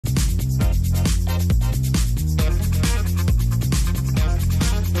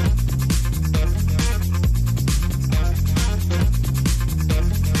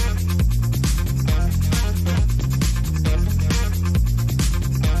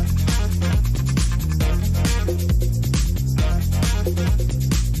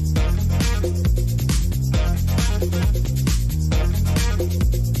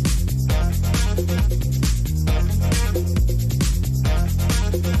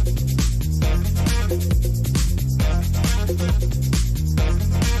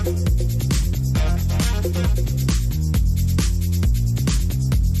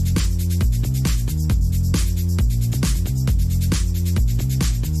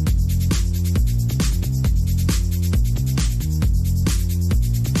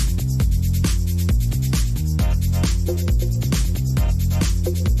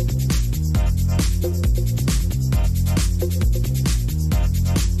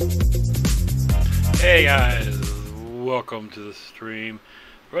Hey guys, welcome to the stream.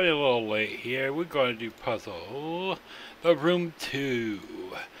 Running a little late here. We're going to do puzzle, the room 2.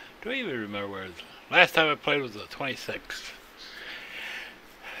 Do I even remember where it was? Last time I played was the 26th.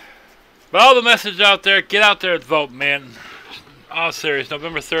 But all the message out there, get out there and vote, man. All serious,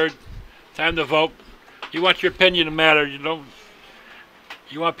 November 3rd, time to vote. You want your opinion to matter. You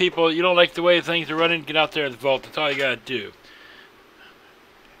want people, you don't like the way things are running, get out there and vote. That's all you gotta do.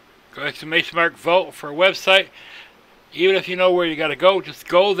 Go exclamation mark vote for a website. Even if you know where you got to go, just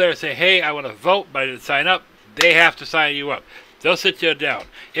go there and say, hey, I want to vote, but I didn't sign up. They have to sign you up. They'll sit you down.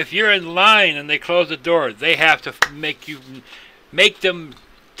 If you're in line and they close the door, they have to make them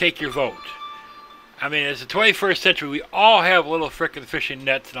take your vote. I mean, it's the 21st century. We all have little frickin' fishing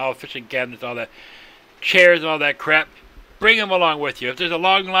nets and all fishing cabinets, all that chairs and all that crap. Bring them along with you. If there's a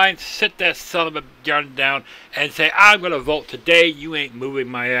long line, sit that son of a gun down and say, I'm going to vote today. You ain't moving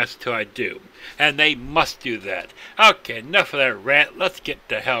my ass till I do. And they must do that. Okay, enough of that rant. Let's get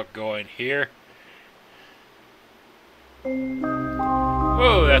the hell going here.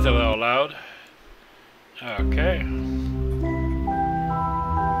 Whoa, that's a little loud. Okay.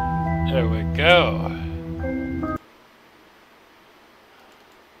 There we go.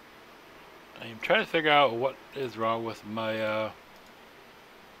 I'm trying to figure out what is wrong with my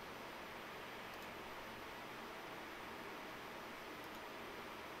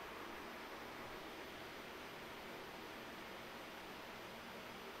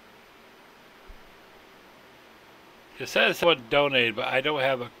it says someone donated, but I don't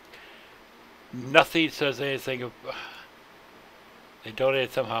have nothing says anything of they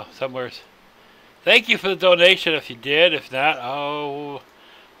donated somehow, somewhere. Thank you for the donation if you did. If not, oh,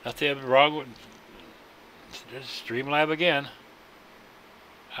 nothing wrong with there's Streamlab again.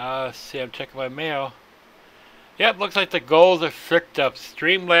 See, I'm checking my mail. Yep, looks like the goals are fricked up.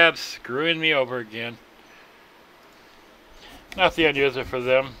 Streamlab's screwing me over again. Not the end user for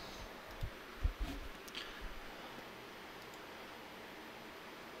them.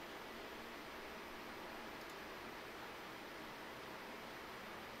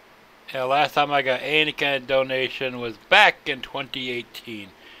 Yeah, last time I got any kind of donation was back in 2018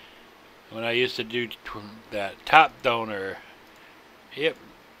 when I used to do that top donor. Yep,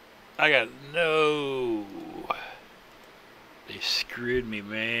 I got no. They screwed me,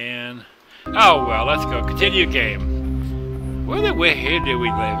 man. Oh well, let's go. Continue game. Where did we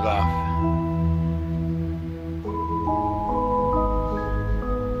leave off?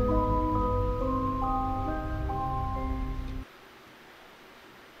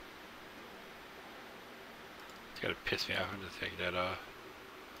 It's gonna piss me off. I'm gonna take that off.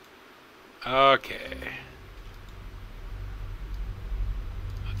 Okay.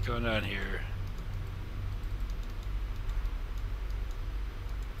 What's going on here?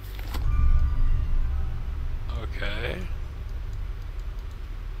 Okay.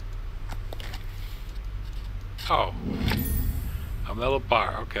 Oh. A metal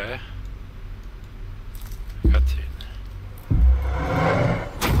bar, okay. Cutscene.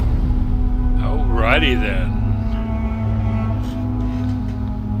 Alrighty then.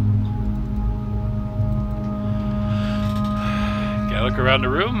 Look around the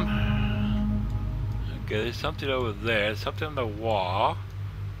room. Okay, there's something over there. There's something on the wall.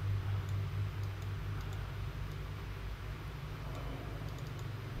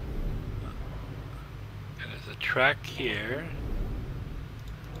 And there's a track here.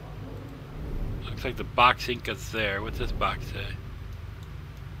 Looks like the box ink is there. What's this box say?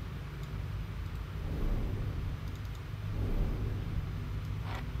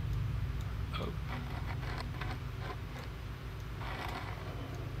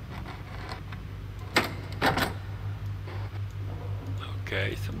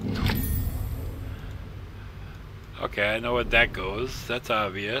 Okay, okay, I know where that goes. That's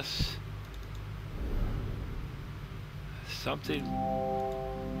obvious. Something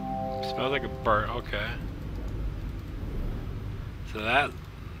smells like a burnt. Okay. So that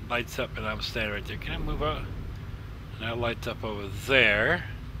lights up and I'm standing right there. Can I move out? And that lights up over there.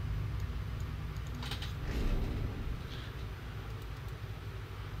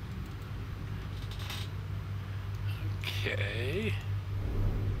 Okay.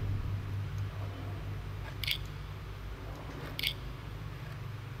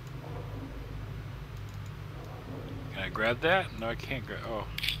 Can I grab that? No, I can't grab. Oh.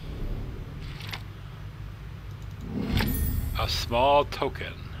 A small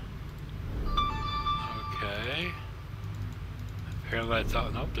token. Okay. Apparently that's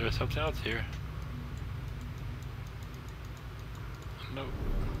out. Nope, there's something else here. Nope.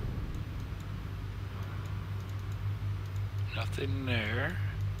 Nothing there.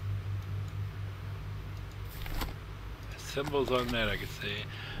 symbols on that I can see.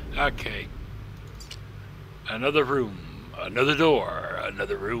 Okay. Another room, another door,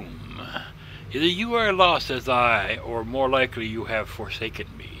 another room. Either you are lost as I, or more likely you have forsaken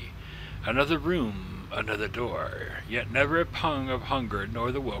me. Another room, another door, yet never a pang of hunger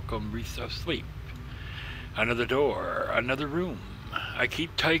nor the welcome wreath of sleep. Another door, another room. I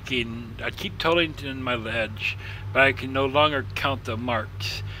keep tolling in my ledge, but I can no longer count the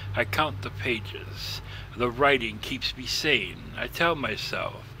marks. I count the pages. The writing keeps me sane. I tell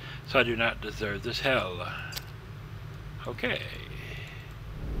myself, so I do not deserve this hell. Okay.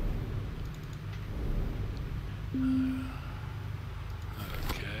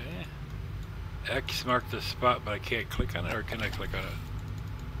 Okay. X marked the spot, but I can't click on it, or can I click on it?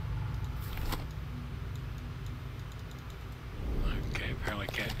 Okay, apparently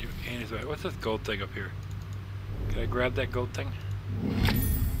can't do anything. What's this gold thing up here? Can I grab that gold thing?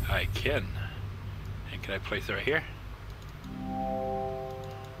 I can. And can I place it right here?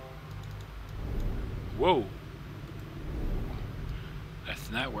 Whoa.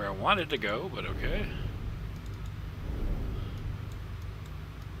 That's not where I wanted to go, but okay.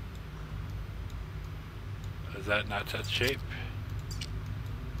 Is that not that shape?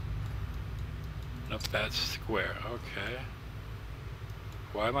 Nope, that's square. Okay.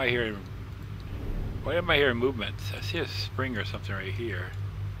 Why am I hearing movements? I see a spring or something right here.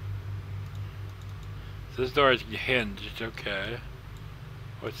 So this door is hinged. Okay.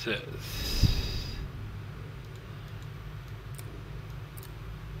 What's this?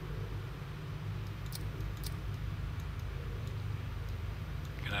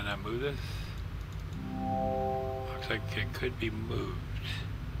 Can I not move this? Looks like it could be moved.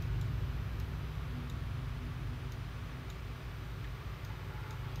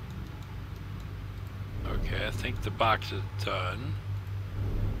 Okay, I think the box is done.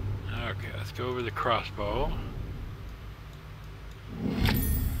 Okay, let's go over the crossbow.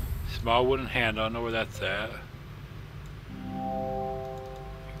 Small wooden handle, I don't know where that's at.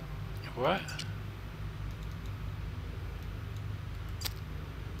 What?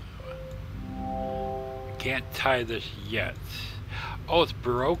 Can't tie this yet. Oh, it's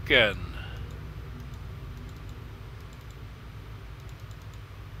broken.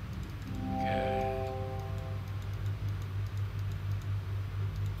 Okay.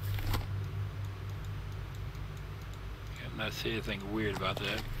 Can't not see anything weird about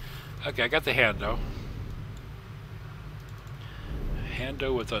that. Okay, I got the handle.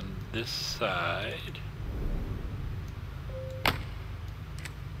 Handle was on this side.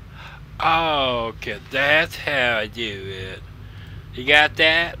 Oh, okay, that's how I do it. You got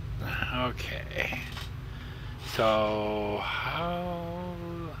that? Okay. So, how...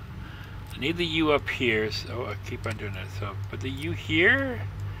 I need the U up here, so I keep on doing that. So, put the U here,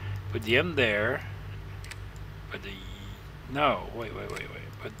 put the M there, put the... No, wait.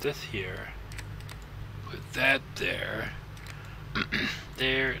 Put this here, put that there,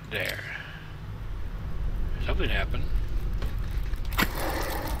 there. Something happened.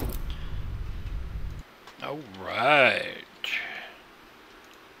 All right.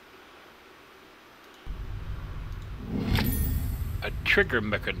 A trigger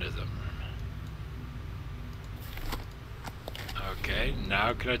mechanism. Okay,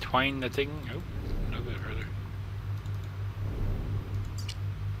 now can I twine the thing? Oh, a little bit further.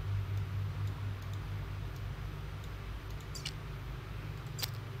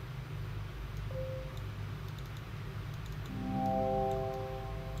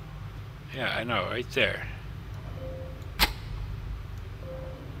 Yeah, I know, right there.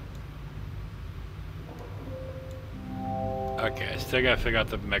 Okay, I still gotta figure out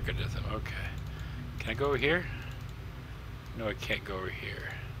the mechanism. Okay. Can I go over here? No, I can't go over here.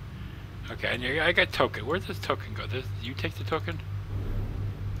 Okay, and I got token. Where's this token go? You take the token?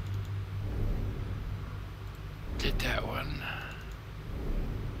 Did that one.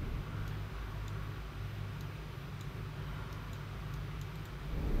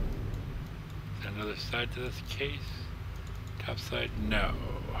 Is there another side to this case? Top side? No.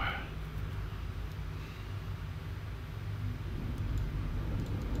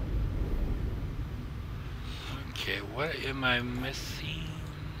 Okay, what am I missing?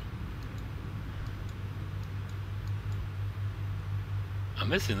 I'm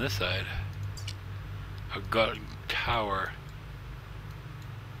missing this side. A gut tower.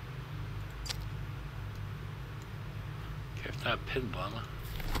 Okay, it's not a pinball.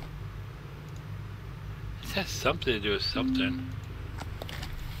 This has something to do with something.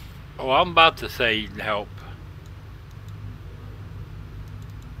 Oh, I'm about to say help.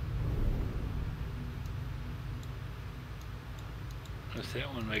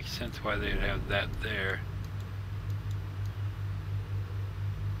 That one makes sense why they'd have that there.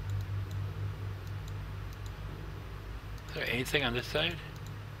 Is there anything on this side?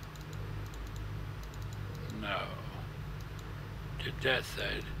 No. Did that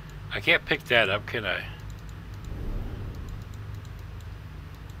side. I can't pick that up, can I?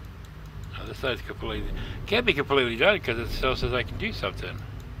 No, this side's completely... Can't be completely done because it still says I can do something.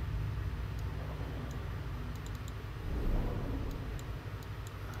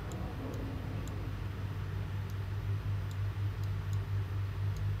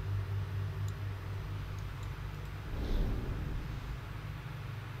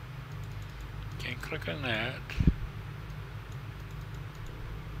 Can't click on that.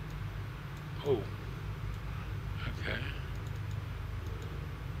 Oh. Okay.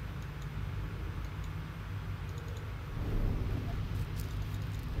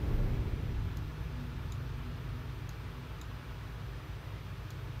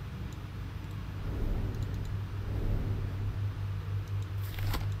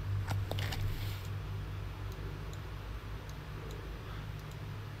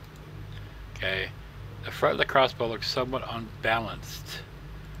 Okay. The front of the crossbow looks somewhat unbalanced.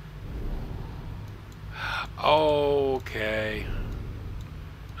 Okay.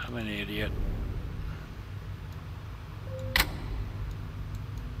 I'm an idiot.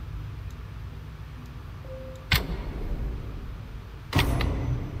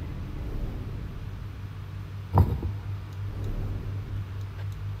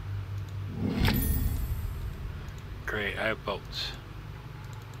 Great, I have bolts.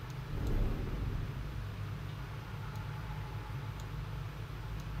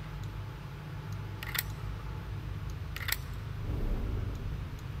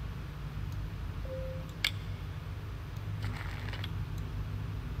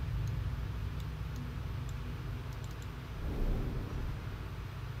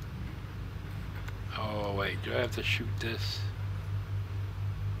 Oh wait, do I have to shoot this?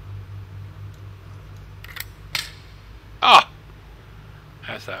 Ah!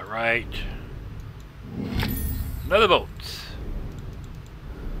 That's not right. Another bolt.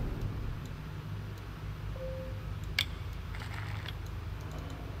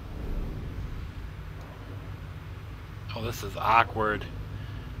 Oh, this is awkward.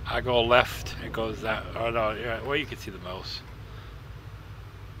 I go left, it goes that. Oh no, yeah, well you can see the mouse.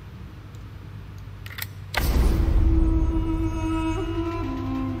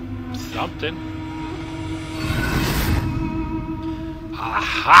 Something.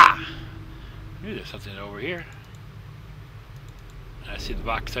 Aha! Maybe there's something over here. I see the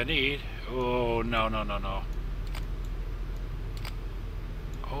box I need. Oh, no, no, no, no.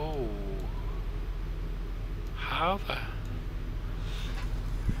 Oh. How the...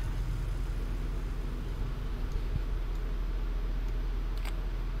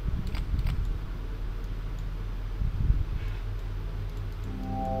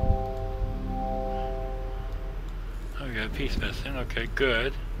 Okay, a piece missing. Okay,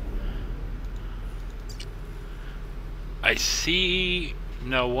 good. I see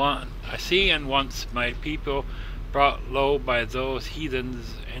and once my people brought low by those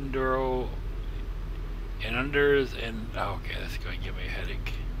heathens, enduro and unders and okay, that's going to give me a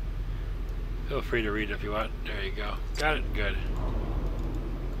headache. Feel free to read if you want. There you go. Got it. Good.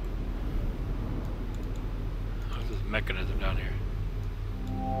 What's this mechanism down here?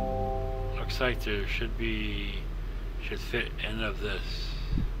 Looks like there should fit end of this.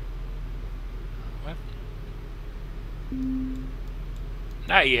 What?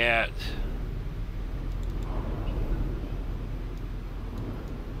 Not yet.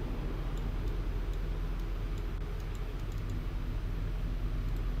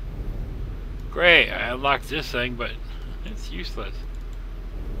 Great, I unlocked this thing, but it's useless.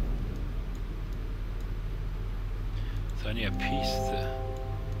 So I need a piece to...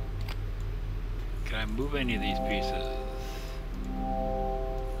 Can I move any of these pieces?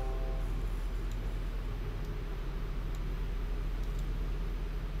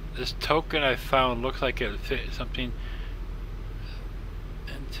 This token I found looks like it would fit something.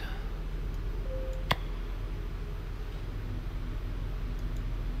 And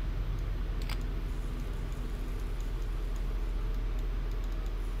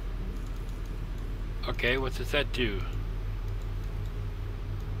okay, what does that do?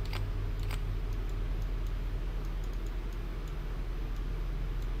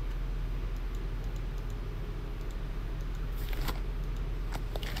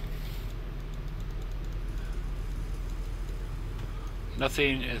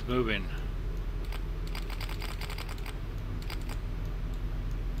 Nothing is moving.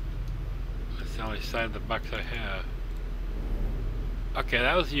 That's the only side of the box I have. Okay,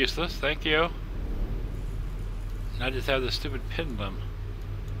 that was useless. Thank you. Now I just have the stupid pendulum.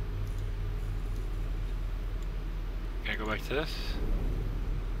 Can I go back to this?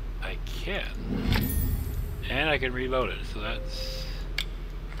 I can. And I can reload it, so that's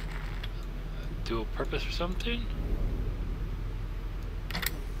dual purpose or something?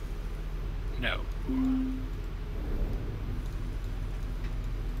 No.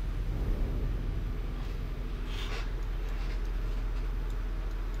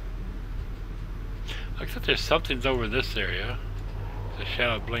 Looks like there's something's over this area. The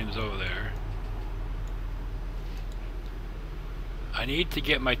shadow blame's over there. I need to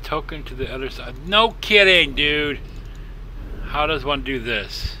get my token to the other side. No kidding, dude! How does one do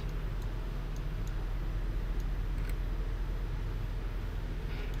this?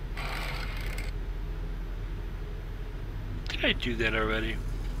 Did I do that already?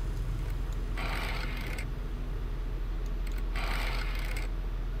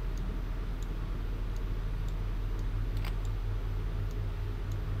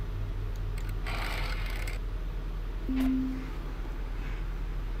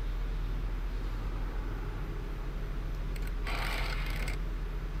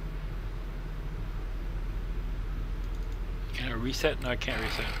 Can I reset? No, I can't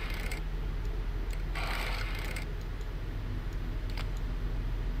reset.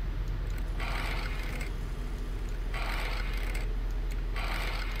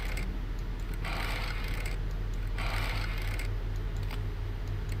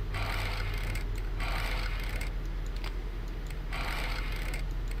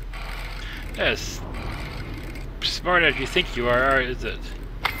 As smart as you think you are, is it?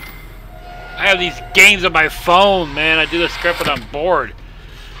 I have these games on my phone, man. I do the script when I'm bored.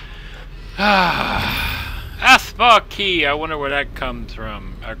 A small key. I wonder where that comes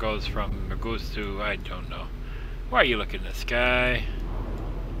from. Or goes from. Or goes to. I don't know. Why are you looking at this guy?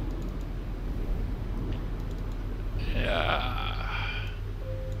 Yeah.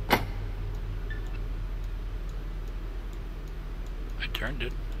 I turned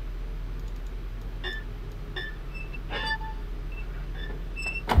it.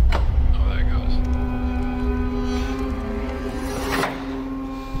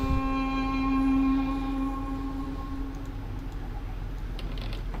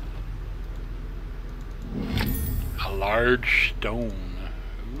 Large stone.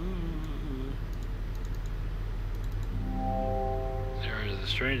 Ooh. There is a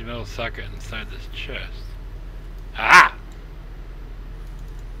strange metal socket inside this chest. Ah!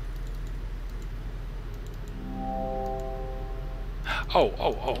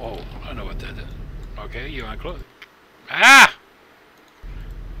 Oh. I know what that is. Okay, you want to close? Ah!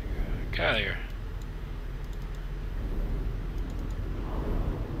 Get out of here.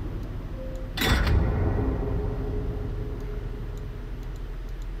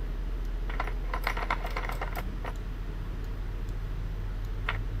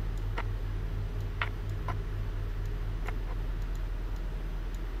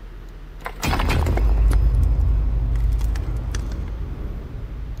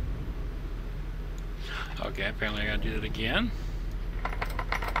 Okay, apparently I gotta do that again.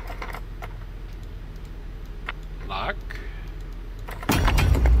 Lock.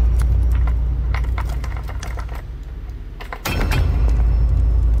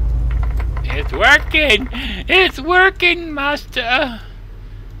 It's working! It's working, master!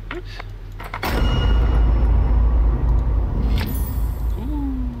 Oops.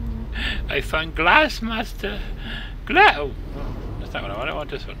 Ooh, I found glass, master. Glass! Oh, that's not what I want. I want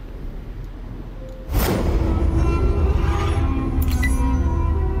this one.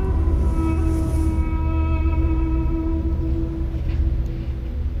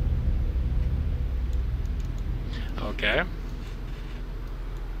 Okay.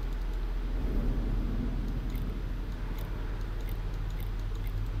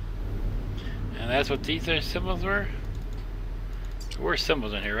 And that's what these symbols were? There were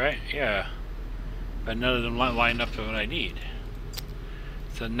symbols in here, right? Yeah. But none of them line up to what I need.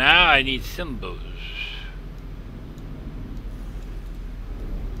 So now I need symbols.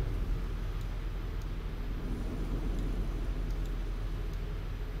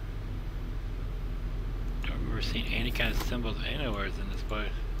 Seen any kind of symbols anywhere in this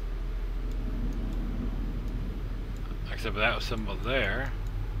place, except for that symbol there.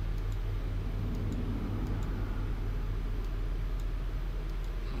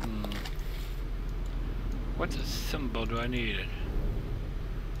 What's a symbol do I need?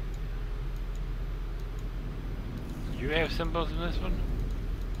 Do you have symbols in this one?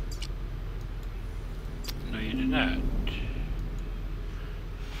 No, you do not.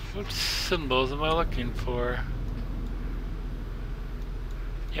 What symbols am I looking for?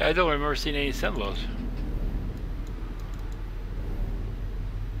 Yeah, I don't remember seeing any symbols.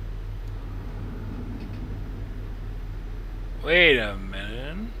 Wait a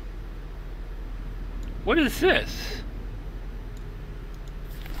minute. What is this?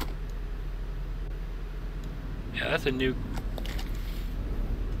 Yeah, that's a new...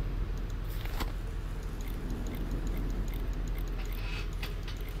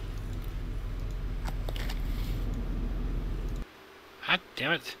 God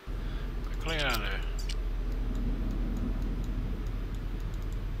damn it. Quickly out of there.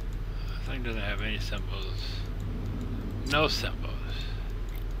 This thing doesn't have any symbols. No symbols.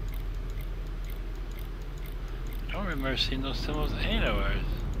 I don't remember seeing those symbols anywhere.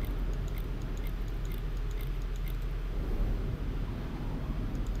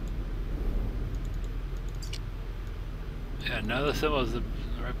 Yeah, none of the symbols that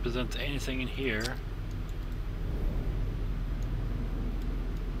represent anything in here.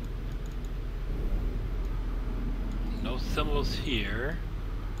 No symbols here.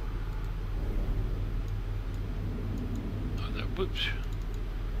 Oh, there, whoops.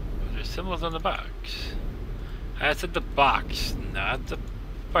 Oh, there's symbols on the box. That's at the box, not the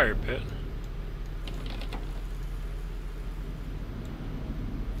fire pit.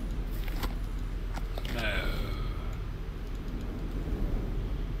 No.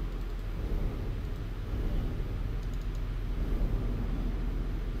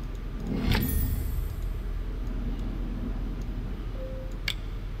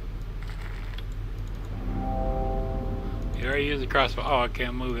 You already used the crossbow. Oh, I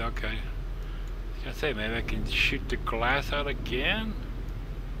can't move it. Okay. I was gonna say, maybe I can shoot the glass out again?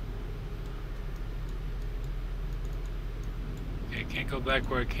 Okay, can't go back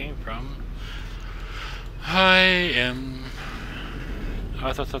where it came from. I am... Oh,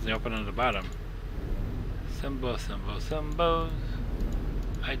 I thought something opened on the bottom. Symbol, symbol, symbol.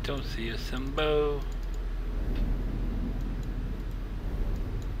 I don't see a symbol.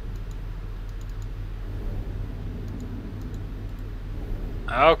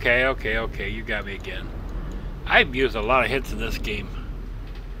 Okay, okay, okay, you got me again. I've used a lot of hits in this game.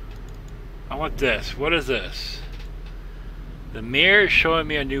 I want this. What is this? The mirror is showing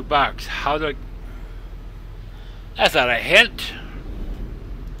me a new box. How do I... That's not a hint.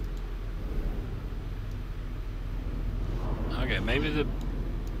 Okay, maybe the...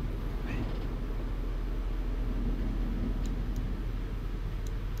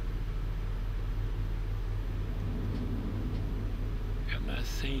 I'm not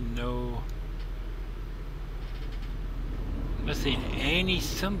seeing no... I'm not seeing any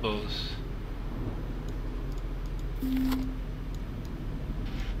symbols.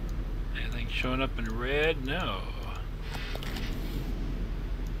 Anything showing up in red? No.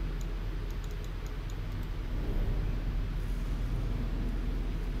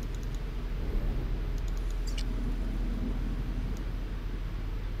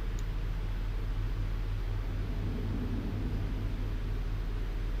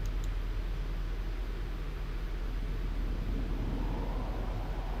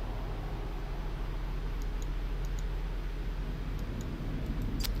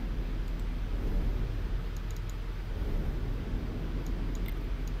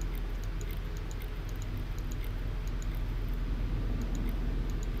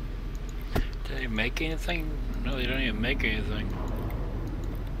 Did they make anything? No, they don't even make anything.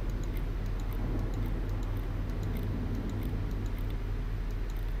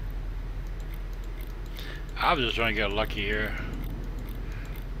 I was just trying to get lucky here.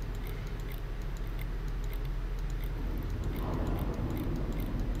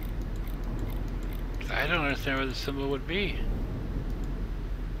 I don't understand where the symbol would be.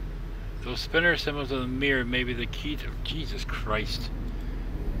 Those spinner symbols on the mirror may be the key to... Jesus Christ.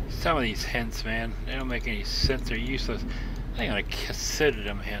 Some of these hints, man, they don't make any sense. They're useless. I ain't gonna consider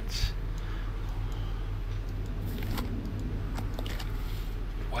them hints.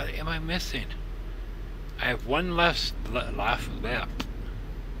 What am I missing? I have one left.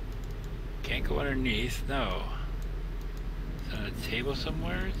 Can't go underneath. No. Is it on a table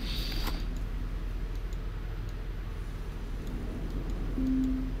somewhere?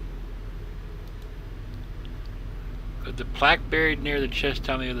 Could the plaque buried near the chest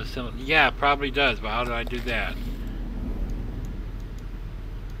tell me of the symbol? Yeah, it probably does, but how do I do that?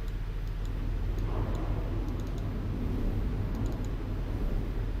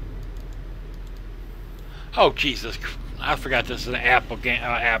 Oh Jesus! I forgot this is an Apple game.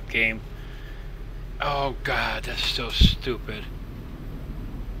 App game. Oh God, that's so stupid.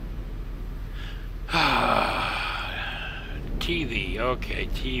 TV. Okay,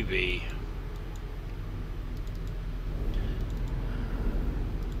 TV.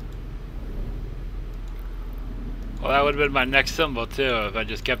 Well, that would have been my next symbol too if I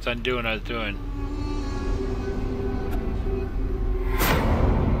just kept on doing what I was doing.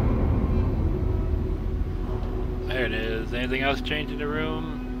 anything else change in the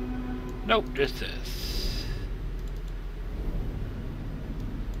room? Nope, just this.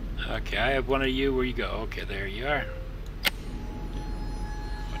 Okay, I have one of you. Where you go? Okay, there you are.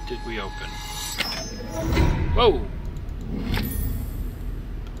 What did we open? Whoa!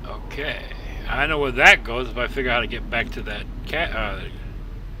 Okay, I know where that goes if I figure out how to get back to that cat.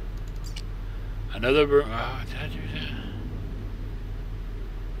 Another room. Oh, did I do that?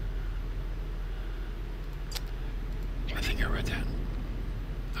 I think I read that.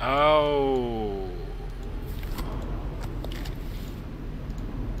 Oh.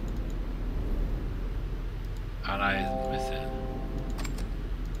 And I missed it.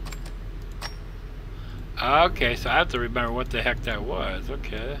 Okay, so I have to remember what the heck that was.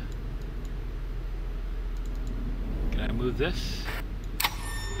 Okay. Can I move this?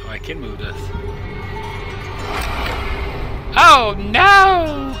 Oh, I can move this. Oh,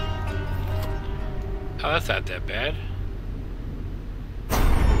 no! Oh, that's not that bad.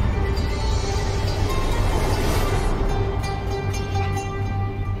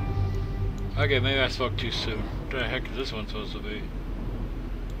 Okay, maybe I spoke too soon. What the heck is this one supposed to be?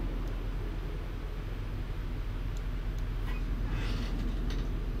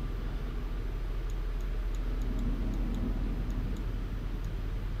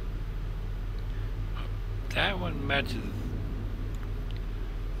 That one matches.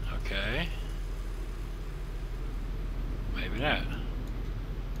 Okay. Maybe not.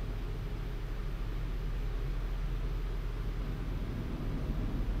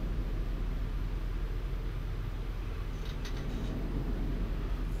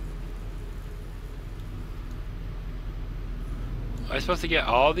 Am I supposed to get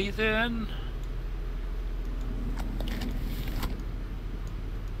all these in?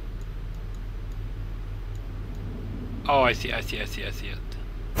 Oh, I see it.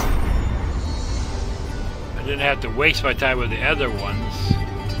 I didn't have to waste my time with the other ones.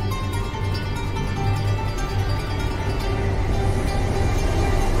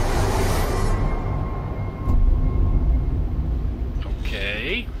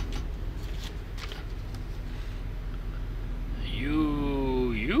 Okay.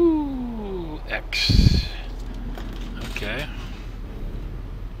 X. Okay.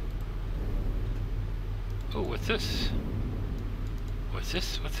 Oh, what's this? What's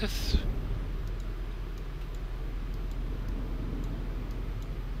this?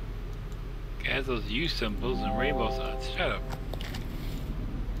 It has those U symbols and rainbow signs. Shut up.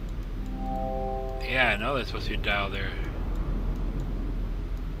 Yeah, I know there's supposed to be a dial there.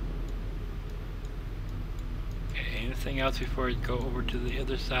 Okay, anything else before I go over to the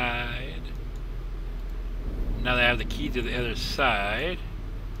other side? Now that I have the key to the other side.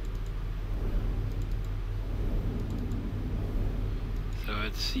 So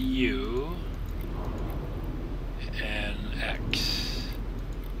it's U and X.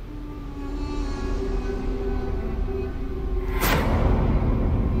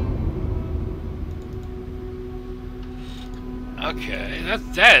 Okay,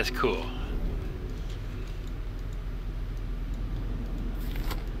 that is cool.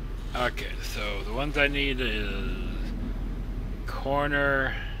 Okay, so the ones I need is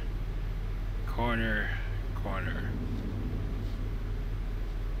corner.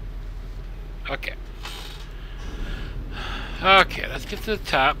 Okay. Okay, let's get to the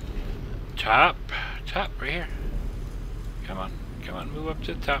top. Top, right here. Come on, move up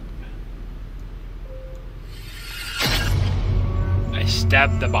to the top. I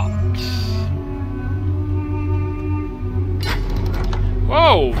stabbed the box.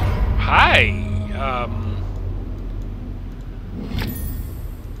 Whoa! Hi!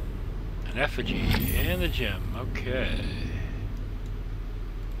 An effigy in the gym. Okay.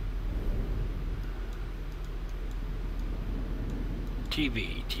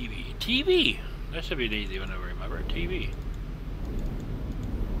 TV! That should be an easy one to remember. TV.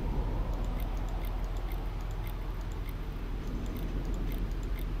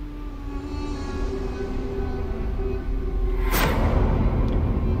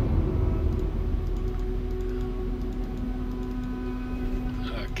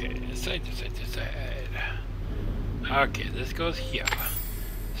 This side. Okay, this goes here.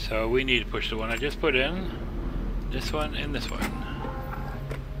 So we need to push the one I just put in, this one, and this one.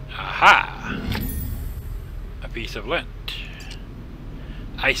 Aha! A piece of lint.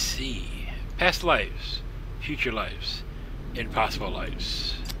 I see. Past lives, future lives, impossible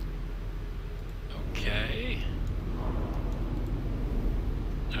lives. Okay.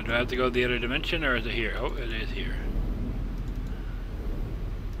 Now do I have to go to the other dimension, or is it here? Oh, it is here.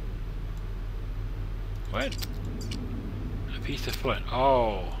 What? A piece of flint.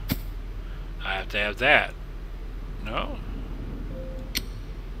 Oh. I have to have that. No?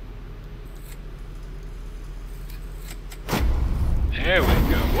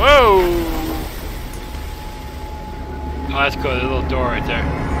 that's cool. There's a little door right there.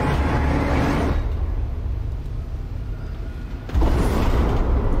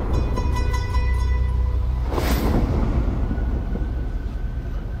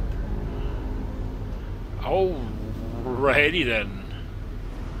 Alrighty then.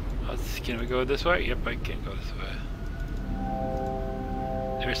 Can we go this way? Yep, I can go this way.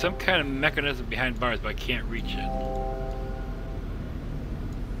 There's some kind of mechanism behind bars, but I can't reach it.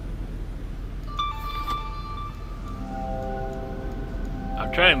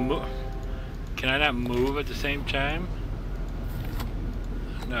 I'm trying to move. Can I not move at the same time?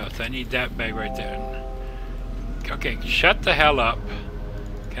 No, so I need that bag right there. Okay, shut the hell up.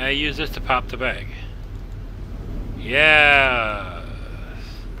 Can I use this to pop the bag? Yeah.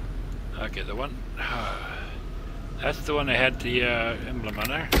 Okay, the one. That's the one that had the emblem on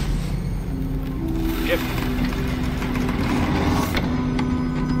there. Yep.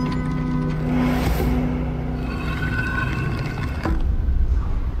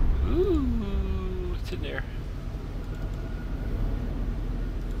 Ooh, what's in there?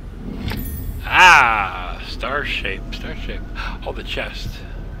 Ah, star shape, star shape. Oh, the chest.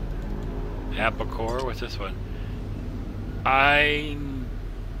 Apple core. What's this one? I'm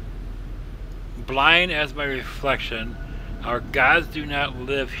blind as my reflection. Our gods do not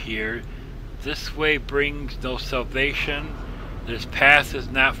live here. This way brings no salvation. This path is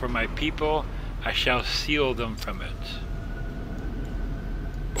not for my people. I shall seal them from it.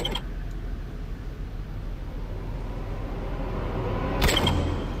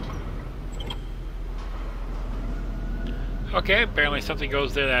 Okay, apparently something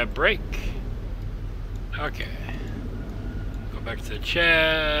goes there that I break. Okay. Go back to the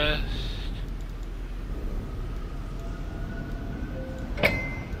chest.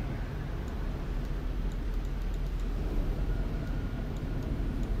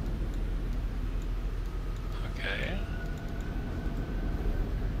 Okay.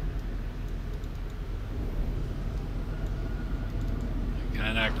 Can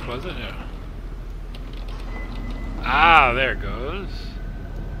I not close it? No. Ah, there it goes.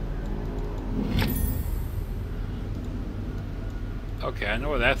 Okay, I know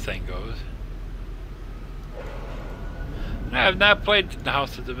where that thing goes. I have not played the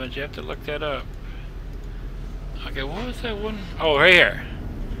House of Dimension. You have to look that up. Okay, what was that one? Oh, right here.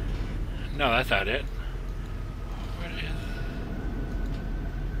 No, that's not it. What is?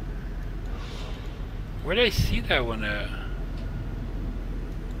 Where did I see that one at?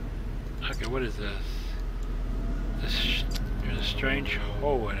 Okay, what is this? There's a strange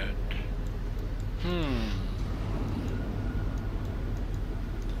hole in it.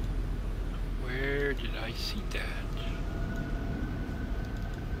 Where did I see that?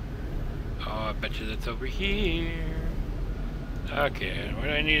 Oh, I bet you that's over here. Okay, what do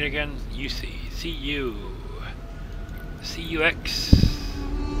I need again? UC. CU. CUX.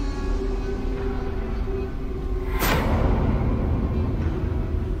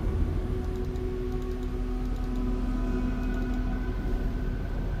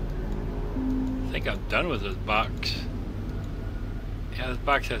 I think I'm done with this box. Yeah, this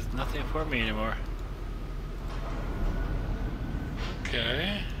box has nothing for me anymore.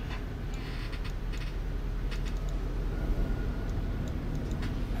 Okay.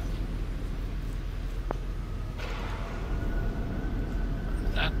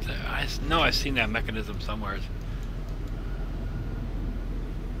 Not there. I know I've seen that mechanism somewhere.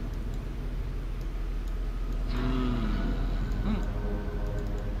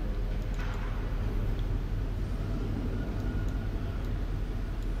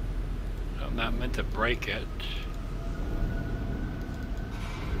 I'm not meant to break it.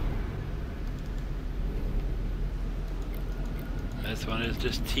 This one is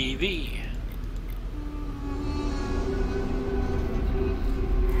just TV.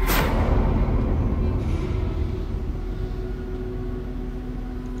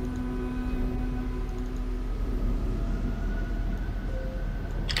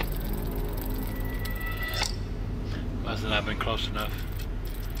 Must not have been close enough.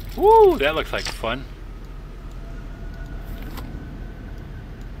 Woo, that looks like fun.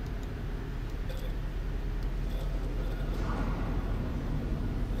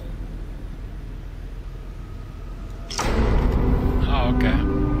 Oh, okay.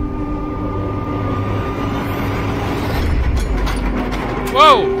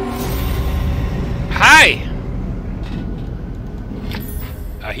 Whoa! Hi!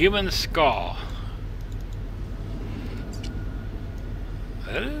 A human skull.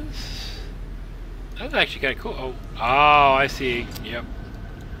 That's actually kind of cool. Oh, I see. Yep.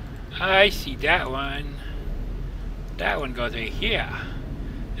 I see that one. That one goes right here.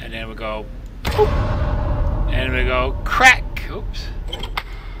 And then we go, boop. And we go crack. Oops.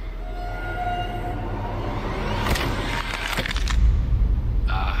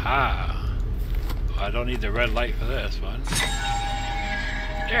 Aha. Well, I don't need the red light for this one.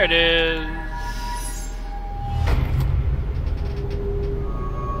 There it is.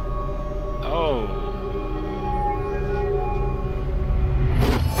 Oh.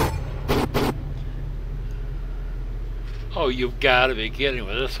 Oh, you've got to be kidding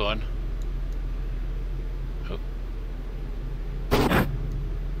with this one. Oh.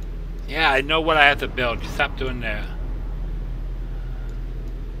 Yeah, I know what I have to build. Stop doing that.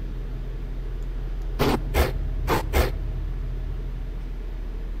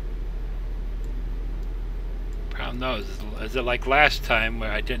 Problem though is it like last time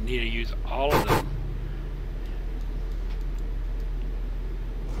where I didn't need to use all of them?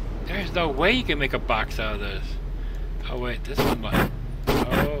 There's no way you can make a box out of this. Oh wait, this one line.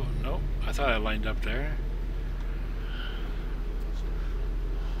 Oh no, I thought I lined up there.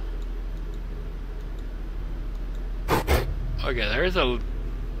 Okay, there's a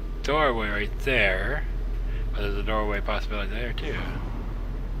doorway right there. But there's a doorway possibility there too.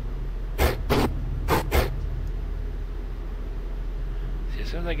 See, as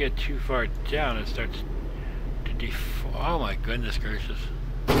soon as I get too far down, it starts to default. Oh my goodness gracious.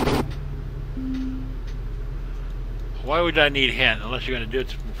 Why would I need hint unless you're going to do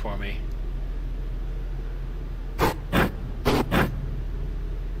it for me?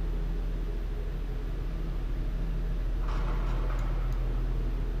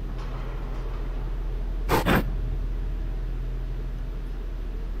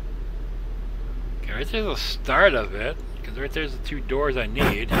 Okay, right there's the start of it, because right there's the two doors I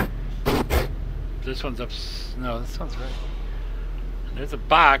need. This one's up. No, this one's right. And there's a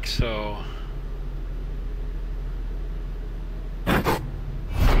box, so.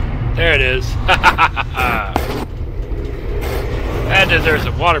 There it is. That deserves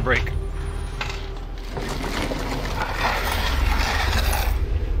a water break.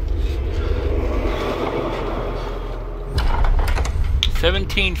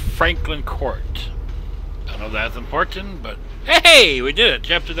 "17 Franklin Court." I don't know if that's important, but hey, we did it.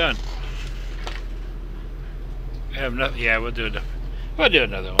 Chapter done. I have nothing. Yeah, we'll do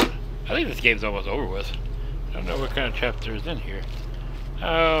another one. I think this game's almost over with. I don't know what kind of chapter is in here.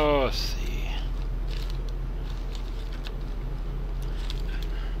 Oh, let's see.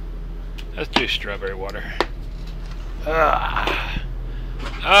 Let's do strawberry water.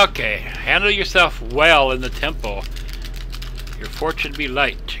 Okay, handle yourself well in the temple. Your fortune be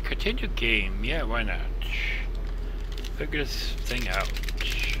light. Continue game. Yeah, why not? Figure this thing out.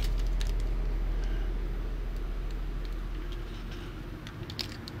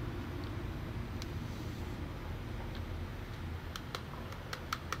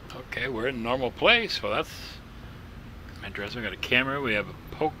 Okay, we're in a normal place. Well, that's interesting. We got a camera. We have a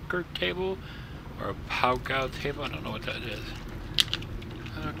poker table or a pow-cow table. I don't know what that is.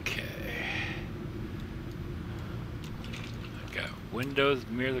 Okay. I got windows,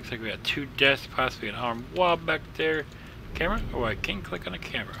 mirror. Looks like we got two desks, possibly an arm wall back there. Camera? Oh, I can click on a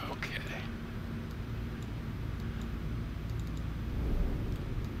camera. Okay.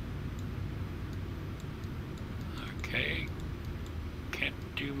 Okay. Can't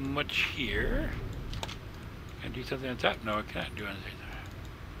do much here. Can I do something on top? No, I can't do anything.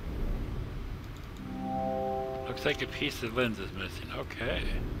 Looks like a piece of lens is missing. Okay.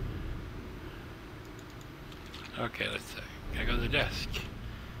 Okay, let's see. Can I go to the desk?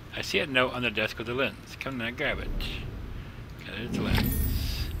 I see a note on the desk with the lens. Come and grab it. Okay, there's the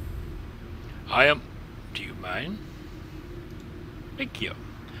lens. Do you mind? Thank you.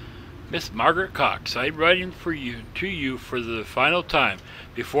 Miss Margaret Cox, I'm writing to you for the final time.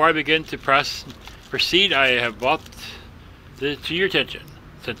 Before I begin to proceed, I have brought this to your attention.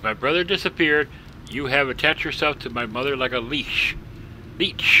 Since my brother disappeared, you have attached yourself to my mother like a leech.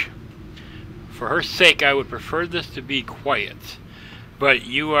 For her sake, I would prefer this to be quiet. But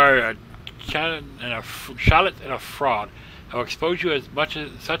you are a charlatan and a fraud. I will expose you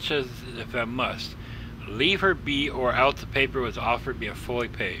such as if I must. Leave her be, or else the paper was offered me a full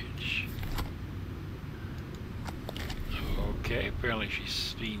page. Okay, apparently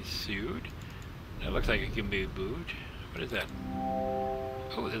she's being sued. That looks like it can be moved. What is that?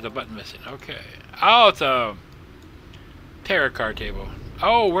 Oh, there's a button missing. Okay. Oh, it's a tarot card table.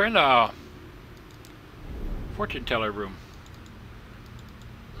 Oh, we're in a fortune teller room.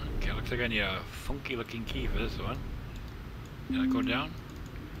 Okay, looks like I need a funky looking key for this one. Can I go down?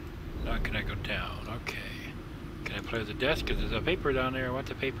 No, can I go down? Okay. Can I play with the desk? Because there's a paper down there. I want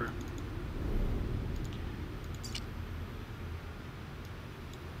the paper.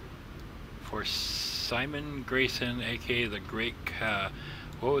 For Simon Grayson, aka the Great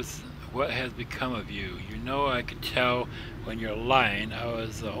what has become of you? You know I could tell when you're lying. I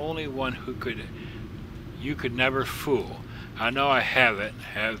was the only one you could never fool. I know I haven't.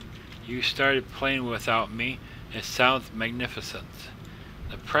 Have you started playing without me? It sounds magnificent.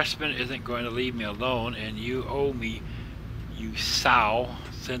 The pressman isn't going to leave me alone, and you owe me, you sow.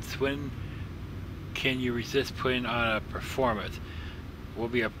 Since when can you resist putting on a performance?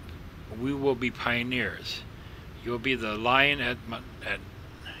 We will be pioneers. You'll be the lion at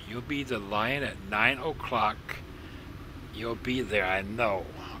 9 o'clock. You'll be there, I know.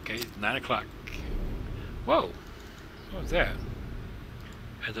 Okay, 9 o'clock. Whoa, what was that?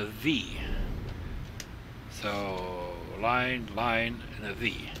 As a V. So line, and a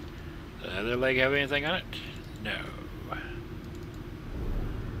V. Does the other leg have anything on it? No.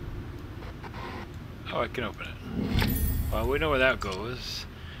 Oh, I can open it. Well, we know where that goes.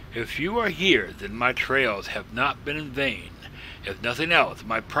 If you are here, then my trails have not been in vain. If nothing else,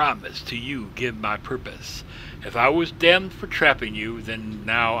 my promise to you give my purpose. If I was damned for trapping you, then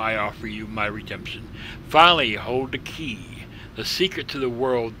now I offer you my redemption. Finally, hold the key, the secret to the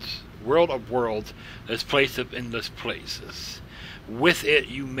world of worlds, this place of endless places. With it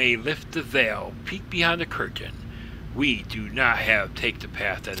you may lift the veil, peek behind the curtain. We do not take the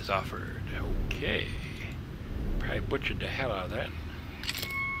path that is offered. Okay. Probably butchered the hell out of that.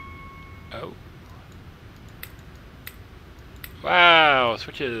 Oh. Wow,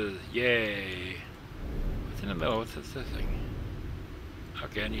 switches. Yay. What's in the middle? What's this thing?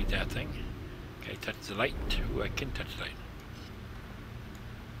 Okay, I need that thing. Okay, touch the light. Ooh, I can touch the light.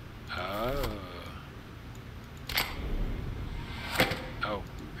 Oh. Oh,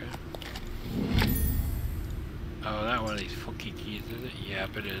 okay. Oh, not one of these funky keys, is it?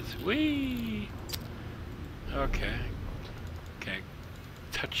 Yep, it is. Whee! Okay. Okay.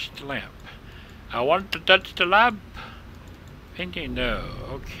 Touch the lamp. I want to touch the lamp. Painting, no.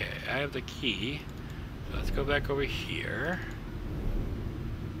 Okay, I have the key. So let's go back over here.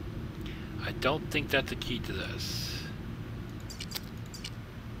 I don't think that's the key to this.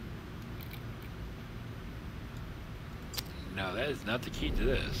 No, that is not the key to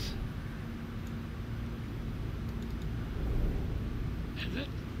this. Is it?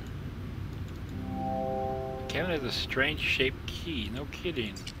 Cabinet has a strange shaped key. No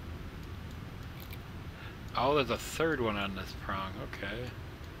kidding. Oh, there's a third one on this prong. Okay.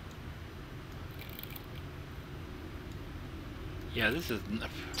 Yeah, this is...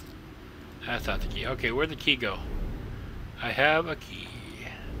 That's not the key. Okay, where'd the key go? I have a key.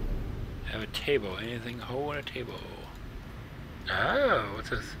 I have a table. Anything hole in a table. Oh, what's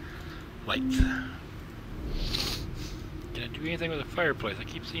this? Light. Can I do anything with a fireplace? I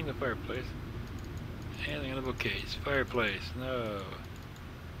keep seeing the fireplace. Anything in the bookcase? Fireplace. No.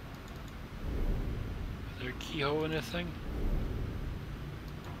 Is there a keyhole in this thing?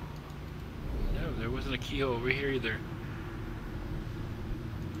 No, there wasn't a keyhole over here either.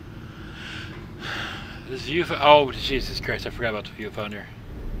 This viewfinder. Oh, Jesus Christ, I forgot about the viewfinder.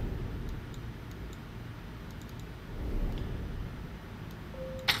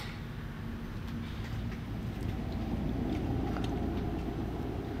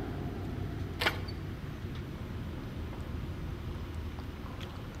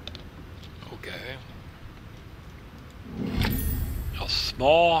 Okay. A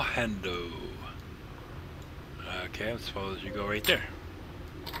small handle. Okay, I suppose you go right there.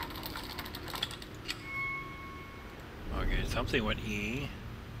 Okay, something went E.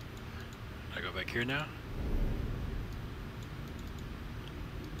 I go back here now.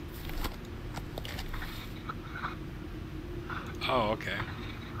 Oh, okay.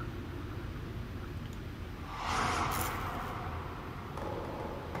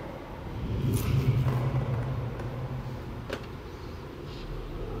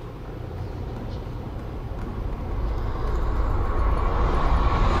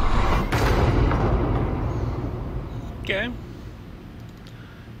 Okay.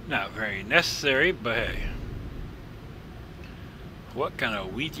 Not very necessary, but hey. What kind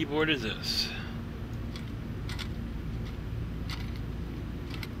of Ouija board is this?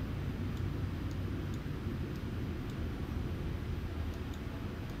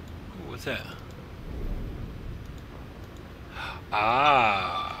 Ooh, what's that?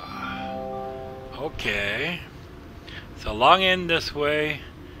 Ah. Okay. So long end this way,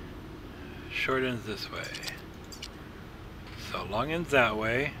 short end this way. So long end's that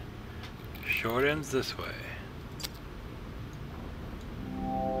way, short end's this way.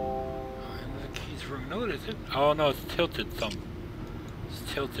 And the key's wrong. No, it isn't. Oh no, it's tilted some.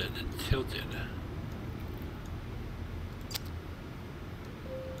 It's tilted. It's tilted.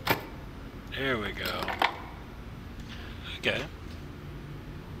 There we go. Okay.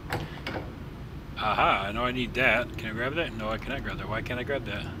 Aha, I know I need that. Can I grab that? No, I cannot grab that. Why can't I grab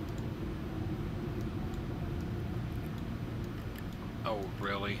that? Oh,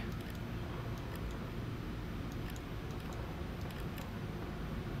 really?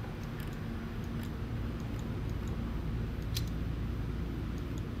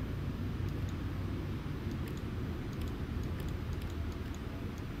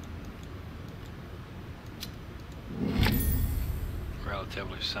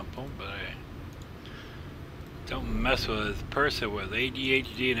 Relatively simple, but I don't mess with a person with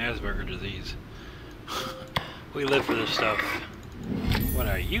ADHD and Asperger's disease. We live for this stuff. What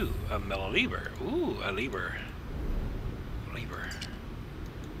are you? A lever. Ooh, a lever. Lever.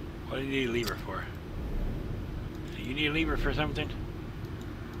 What do you need a lever for? Do you need a lever for something?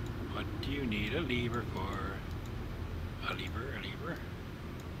 What do you need a lever for? A lever, a lever.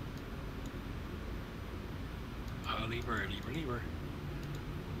 A lever, a lever, lever.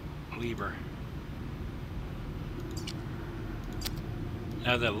 Lever.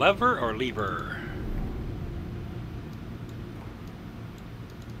 Now the lever or lever?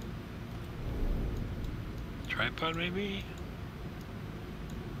 Tripod maybe?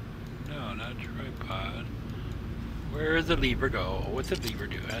 No, not tripod. Where does the lever go? What's the lever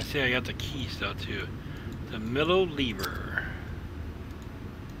do? I see I got the key still too. The middle lever.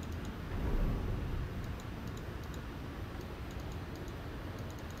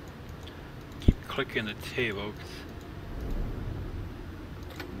 Keep clicking the table.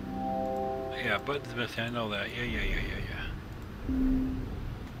 Yeah, button's missing, I know that. Yeah.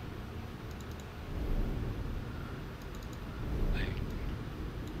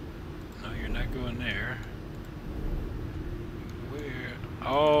 No, you're not going there. Where?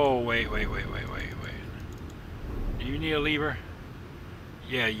 Oh, wait. Do you need a lever?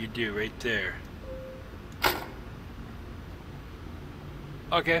 Yeah, you do, right there.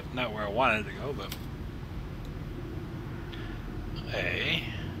 Okay, not where I wanted to go, but... A.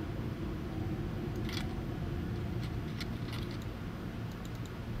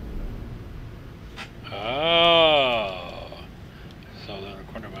 Oh, so the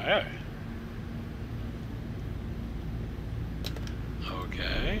corner of my eye.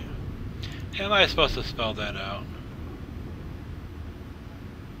 Okay. Am I supposed to spell that out?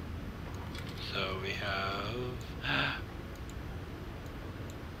 So we have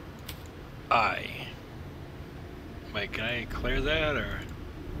I. Wait, can I clear that or?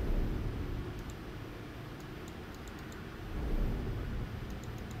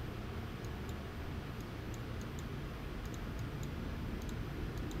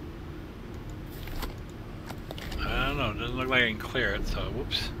 I don't know, it doesn't look like I can clear it, so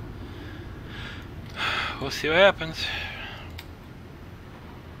whoops. We'll see what happens.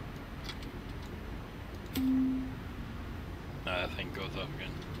 That thing goes up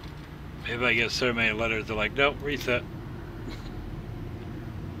again. Maybe I get so many letters, they're like, nope, reset.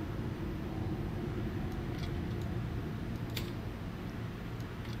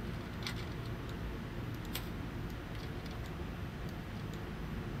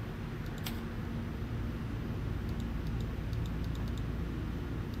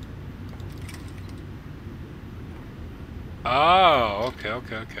 Oh,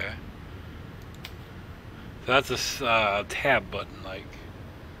 okay. So that's a tab button, like.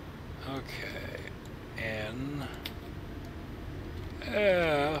 Okay. N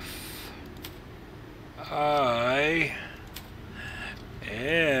F I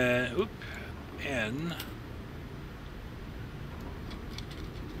N N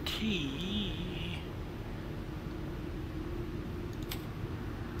T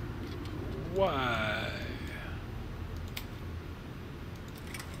Y.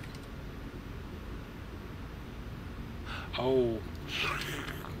 Oh,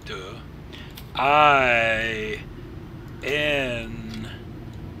 duh. I N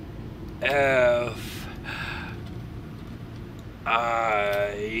F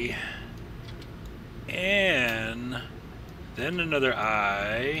I N, then another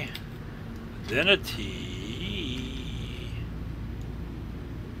I, then a T,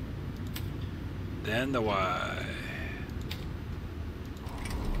 then the Y.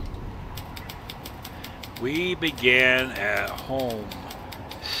 We began at home,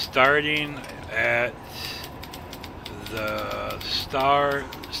 starting at the star,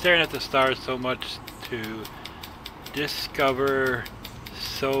 staring at the stars so much to discover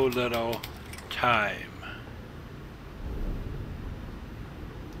so little time.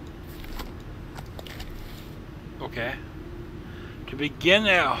 Okay. To begin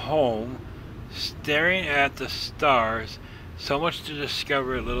at home, staring at the stars So much to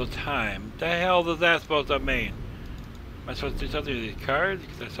discover in little time. The hell does that supposed to mean? Am I supposed to do something with these cards?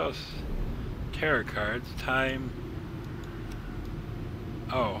 Because I saw tarot cards. Time.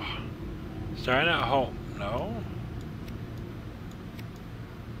 Oh. Starting at home. No.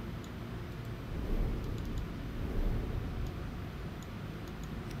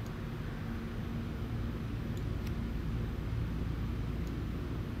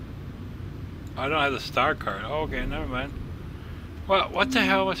 I don't have the star card. Oh, okay, never mind. Well, what the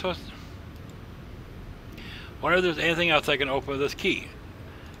hell am I supposed to... Wonder if there's anything else I can open with this key.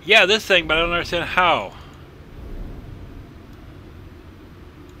 Yeah, this thing, but I don't understand how.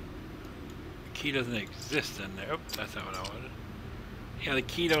 The key doesn't exist in there. Oops, that's not what I wanted. Yeah, the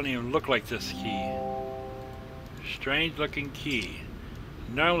key don't even look like this key. Strange looking key.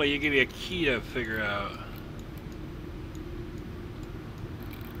 Normally you give me a key to figure out.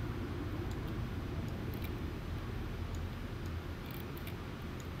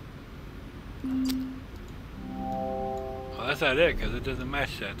 Well, that's not it, because it doesn't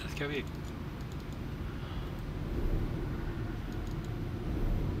match that. That's gotta be...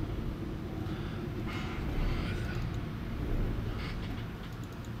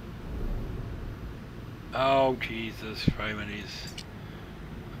 Oh, Jesus, Frimenes.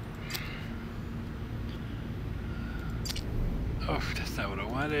 Oh, that's not what I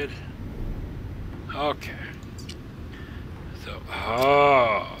wanted. Okay. So,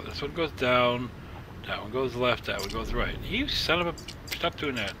 oh, this one goes down, that one goes left, that one goes right. You son of a... Stop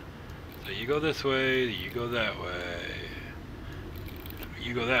doing that. So you go this way, you go that way.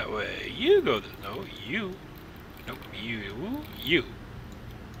 You go that way. You go... No, you. Nope, you.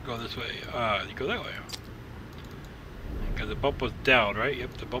 Go this way. You go that way. Because the bump was down, right?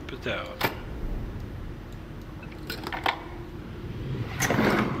 Yep, the bump is down.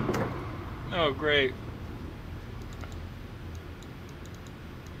 Oh, great.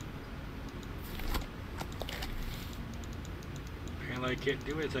 Apparently I can't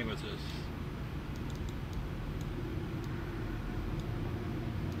do anything with this.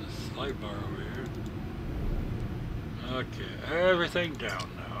 The slide bar over here. Okay, everything down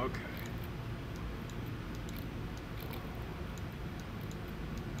now. Okay.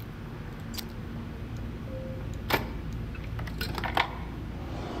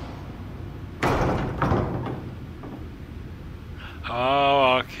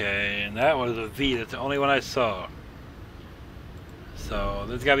 Oh, okay, and that was a V. That's the only one I saw. So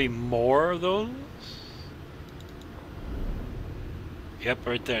there's got to be more of those. Yep,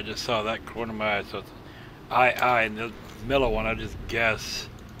 right there. I just saw that corner of my eye. So it's I, and the middle one I just guess.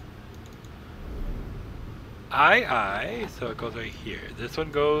 I. So it goes right here. This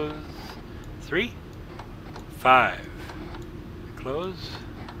one goes 3, 5. Close.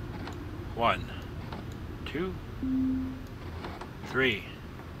 1, 2, 3,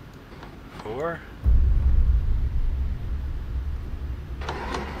 4.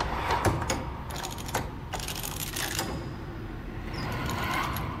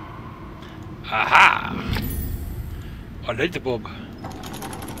 Aha! A light bulb.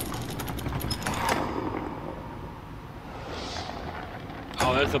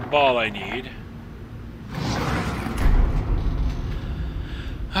 Oh, that's a ball I need.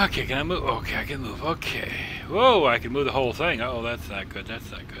 Okay, can I move? Okay, I can move. Okay. Whoa, I can move the whole thing. Oh, that's not good. That's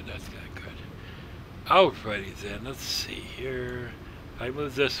not good. That's not good. Alrighty then. Let's see here. If I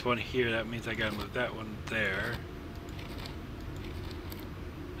move this one here, that means I gotta move that one there.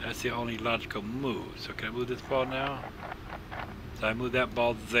 That's the only logical move. So can I move this ball now? So I move that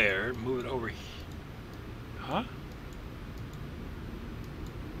ball there. Move it over here. Huh?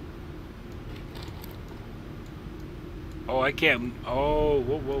 Oh, I can't. Oh,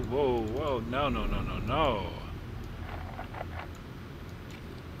 whoa. No.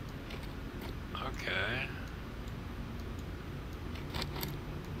 Okay.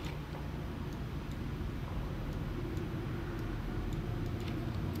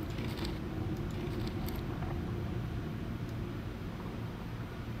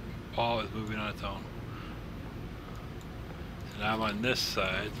 Ball is moving on its own. So now I'm on this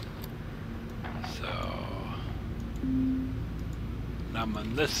side. So now I'm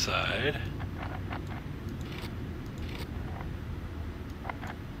on this side.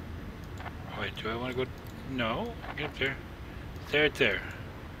 Wait, do I want to go? No, get up there. Stay right there.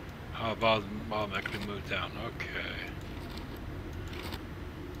 Oh, ball actually moved down. Okay.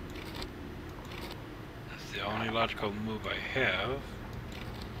 That's the only logical move I have.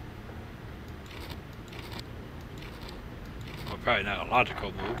 Well, probably not a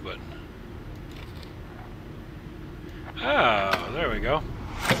logical move, but... Oh, there we go.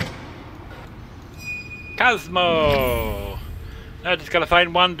 Cosmo! I just gotta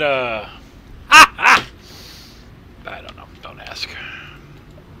find Wanda. Ah! Ah! I don't know. Don't ask.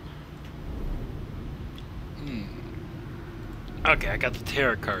 Okay, I got the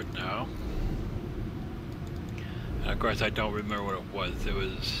tarot card now. And of course, I don't remember what it was. It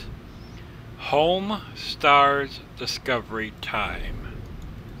was Home, Stars, Discovery, Time.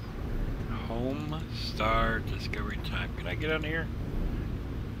 Home, Star, Discovery, Time. Can I get on here?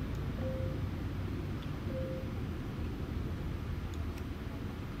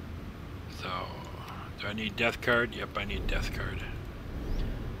 So, do I need Death card? Yep, I need Death card.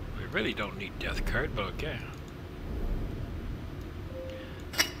 We really don't need Death card, but okay.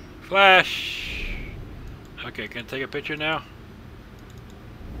 Flash! Okay, can I take a picture now?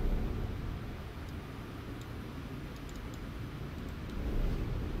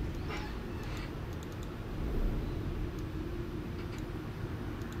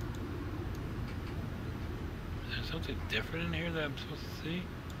 Is there something different in here that I'm supposed to see?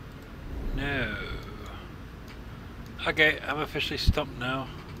 No. Okay, I'm officially stumped now.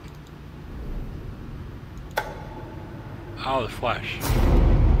 Oh, the flash.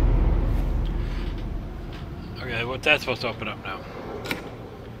 Okay, what that's supposed to open up now?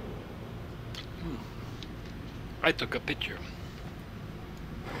 I took a picture.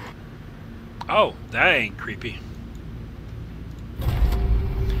 Oh, that ain't creepy.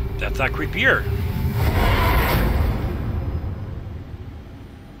 That's not creepier.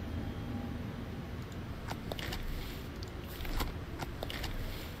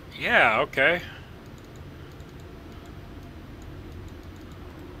 Yeah, okay.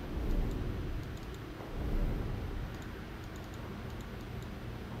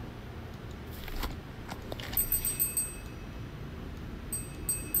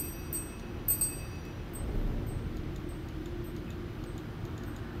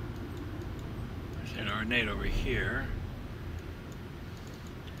 There's an ornate over here.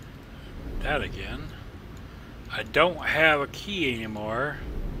 That again. I don't have a key anymore.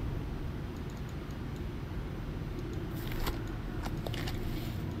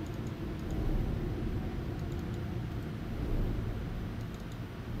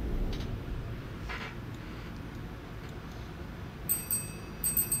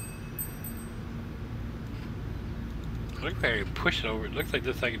 Looks like I can push it over. It looks like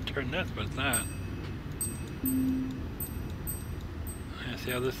this I can turn this, but it's not. Yeah, see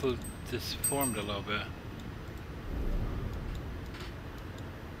how this formed a little bit.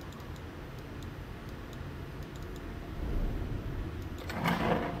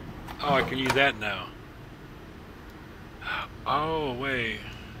 Oh, I can use that now. Oh, wait.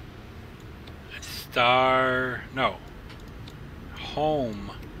 It's star... No. Home.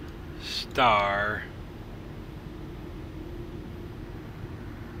 Star...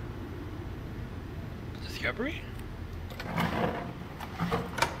 Discovery?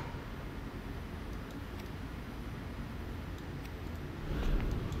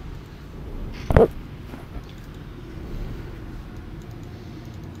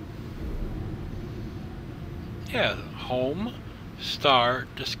 Yeah, home, star,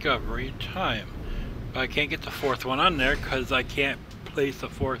 discovery, time. But I can't get the fourth one on there because I can't place the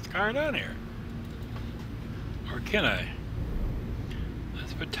fourth card on here. Or can I?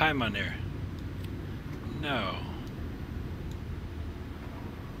 Let's put time on there. No.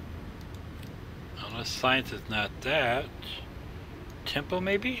 Unless science is not that. Temple,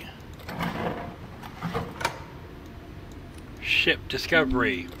 maybe? Ship,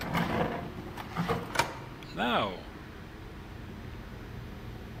 discovery. No.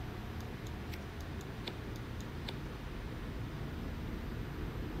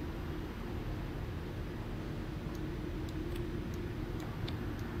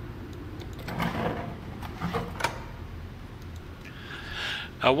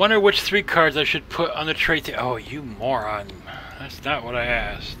 I wonder which 3 cards I should put on the trait. Oh, you moron. That's not what I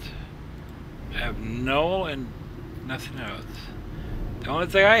asked. I have null and nothing else. The only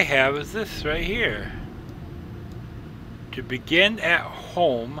thing I have is this right here. To begin at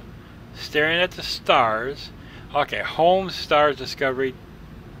home, staring at the stars. Okay, home, stars, discovery.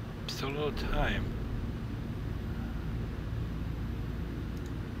 Still a little time.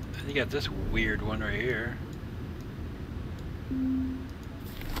 And you got this weird one right here.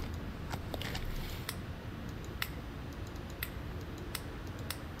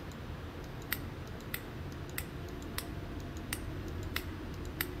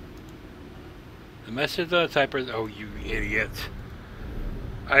 The message on the typer. Oh, you idiot.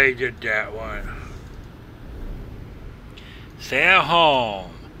 I did that one. Stay at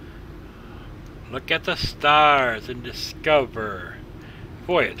home. Look at the stars and discover.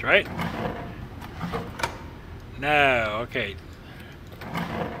 Voyage, right? No, okay.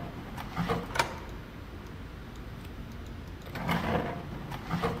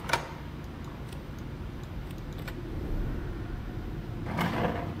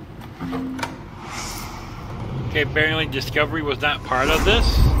 Okay, apparently Discovery was not part of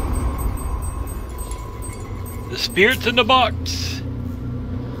this. The spirit's in the box.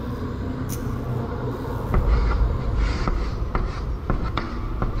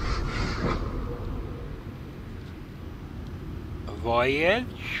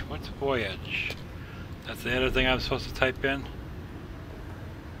 Voyage? What's voyage? That's the other thing I'm supposed to type in.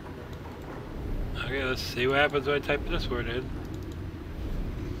 Okay, let's see what happens when I type this word in.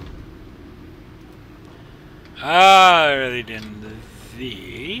 Already done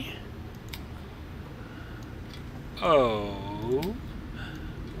the O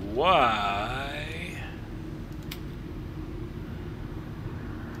Y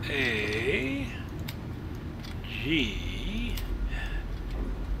A G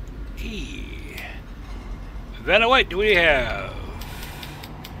E. Vanna White, do we have?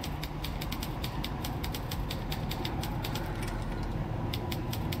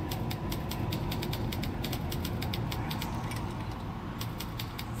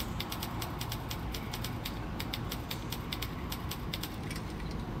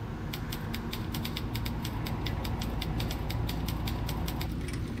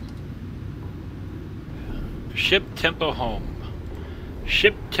 Ship tempo home.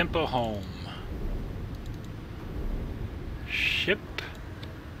 Ship tempo home. Ship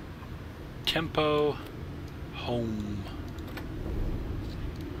tempo home.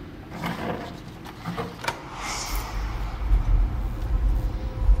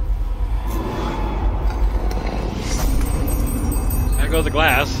 There goes the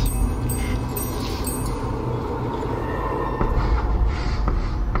glass.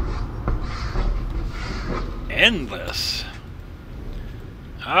 Endless.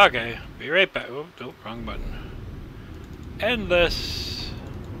 Okay, be right back. Oh, nope, wrong button. Endless.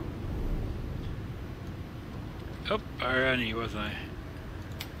 Oh, already wasn't I?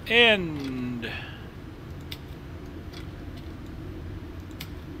 End.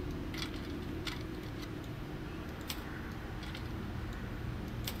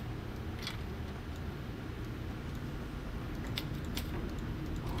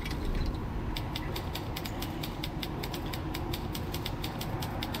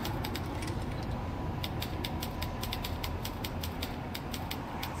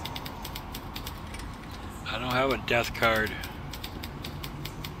 I don't have a death card.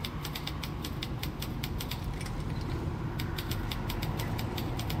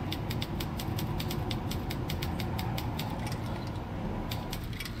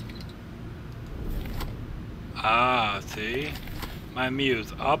 Ah, see? My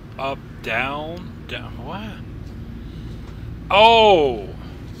muse. Up, up, down, down. What? Oh!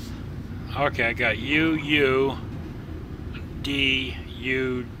 Okay, I got U, U, D,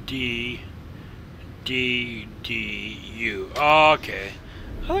 U, D, D, D, U. Okay.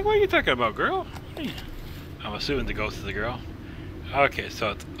 I think, what are you talking about, girl? I'm assuming the ghost is a girl. Okay, so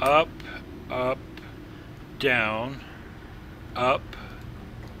it's up, up, down, up.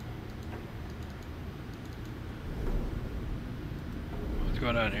 What's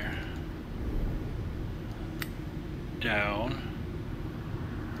going on here? Down,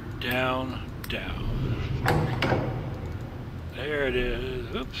 down, down. There it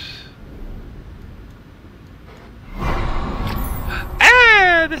is. Oops.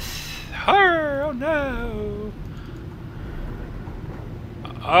 Ah, this her. Oh no.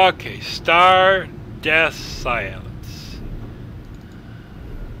 Okay, star, death, silence.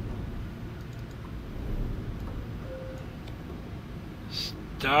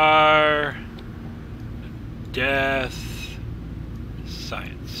 Star, death,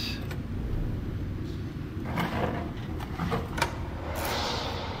 science.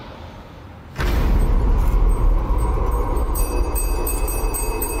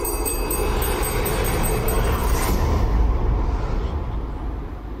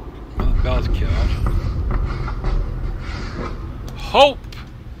 Bell's killed. Hope!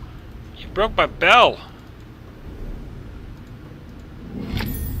 You broke my bell.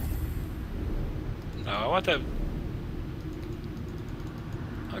 No, I want that.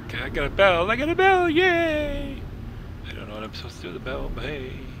 Okay, I got a bell. I got a bell. Yay! I don't know what I'm supposed to do with the bell, but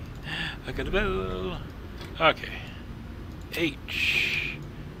hey, I got a bell. Okay. H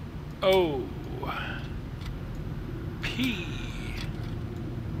O P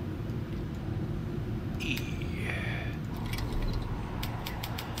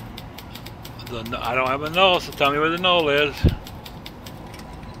I don't have a null, so tell me where the null is.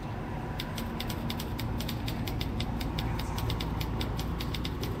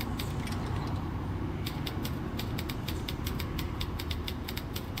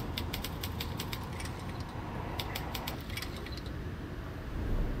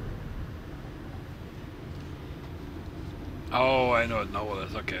 Oh, I know what no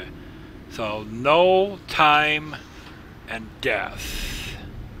is. Okay. So, no, time, and death.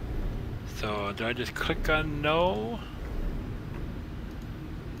 So, do I just click on no?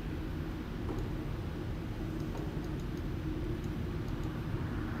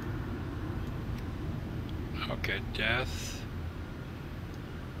 Okay, death.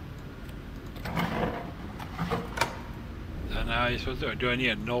 So now you're supposed to do it. Do I need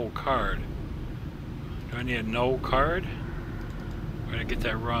a no card? Do I need a no card? Or did I get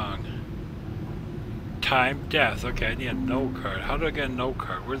that wrong? Time, death. Okay, I need a no card. How do I get a no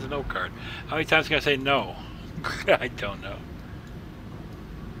card? Where's the no card? How many times can I say no? I don't know.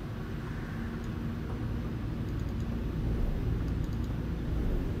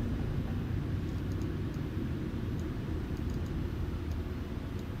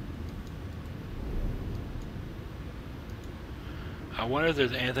 I wonder if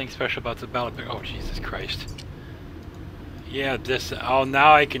there's anything special about the ballot pick. Oh, Jesus Christ. Yeah, this. Oh,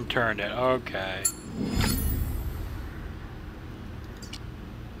 now I can turn it. Okay.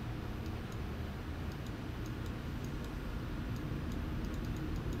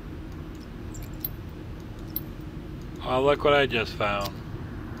 Oh, look what I just found.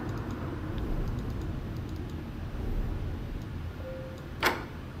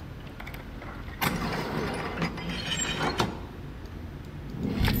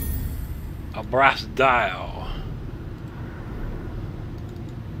 A brass dial.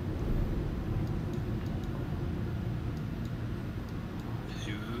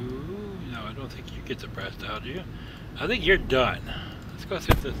 No, I don't think you get the brass dial, do you? I think you're done. Let's go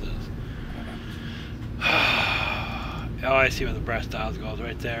see if this is. Oh, I see where the brass dial goes,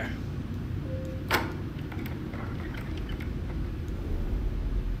 right there.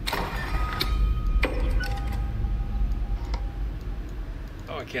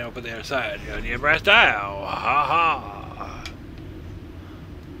 Oh, I can't open the other side. I need a brass dial. Ha ha.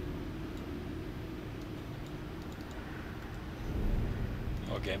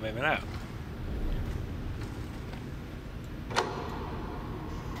 Okay, maybe not.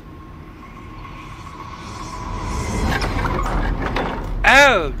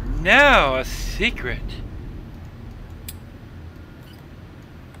 Oh no, a secret.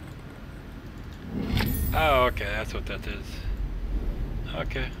 Oh, okay, that's what that is.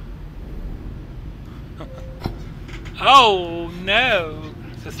 Okay. Oh no!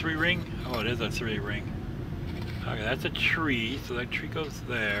 It's a 3 ring? Oh, it is a 3 ring. Okay, that's a tree, so that tree goes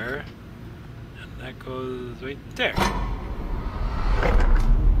there. And that goes right there.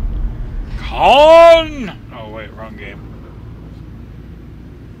 Con! Oh wait, wrong game.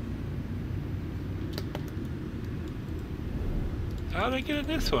 How did I get in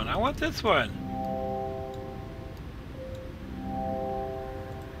this one? I want this one.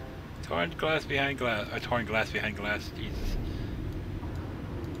 Torn glass behind glass. Torn glass behind glass. Jesus.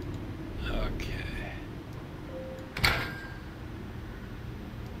 Okay.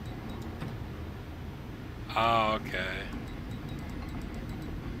 Oh, okay.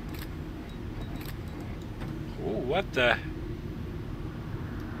 Ooh, what the?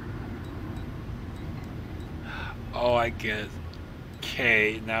 Oh, I get it.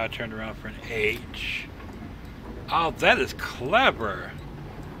 K. Now I turned around for an H. Oh, that is clever.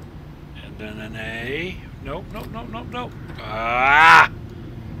 And then an A. Nope, nope, nope, nope, nope. Ah!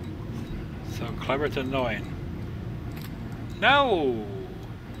 So clever, it's annoying. No!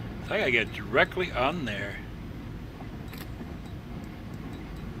 So I gotta get directly on there.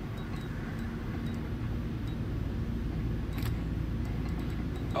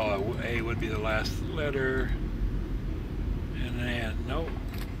 Oh, A would be the last letter. And then, no.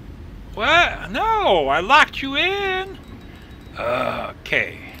 What? No! I locked you in!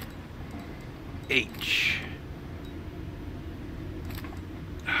 K. H.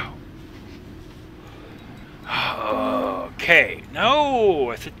 Oh. K. No!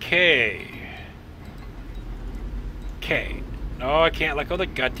 I said K. K. No, I can't let go of the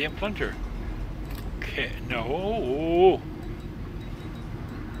goddamn plunger. K. No.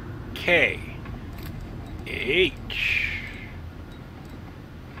 K. H.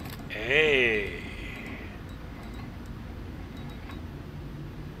 A.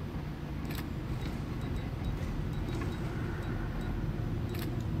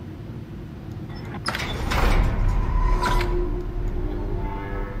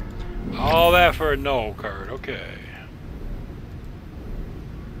 All that for a no card, okay.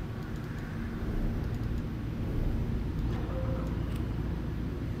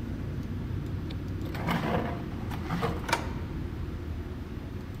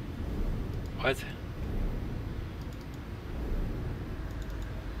 What?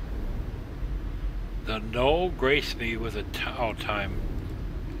 The no grace me with a time.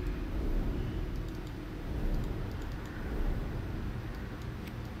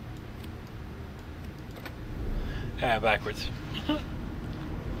 Ah, backwards.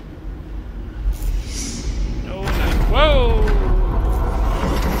 No, whoa!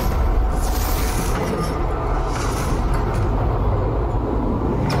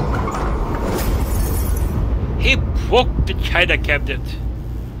 He broke the China cabinet.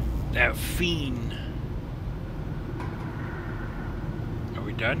 That fiend. Are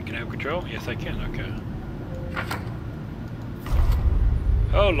we done? Can I have control? Yes, I can. Okay.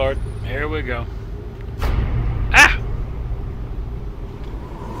 Oh, Lord. Here we go. Ah!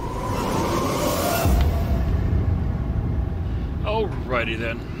 Alrighty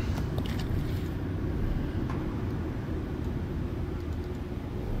then.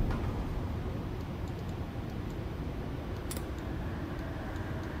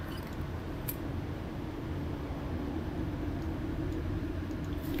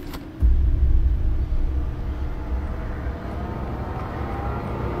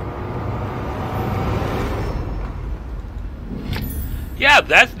 Yeah,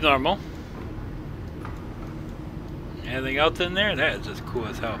 that's normal. Anything else in there? That is just cool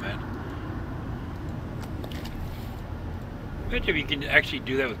as hell, man. Imagine if you can actually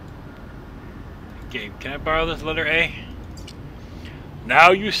do that with game. Can I borrow this letter A? Now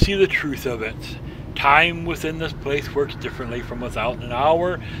you see the truth of it. Time within this place works differently from without. An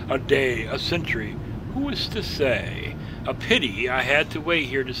hour, a day, a century. Who is to say? A pity I had to wait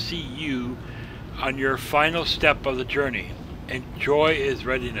here to see you on your final step of the journey. Enjoy is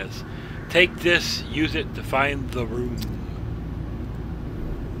readiness. Take this, use it to find the room.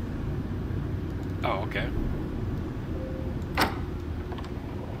 Oh, okay.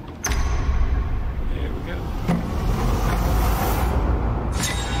 There we go.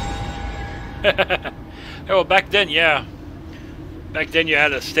 Oh, well, back then, yeah. Back then you had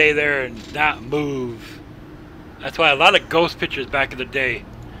to stay there and not move. That's why a lot of ghost pictures back in the day.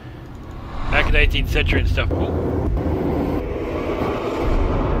 Back in the 18th century and stuff. Ooh.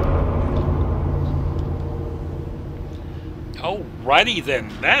 Alrighty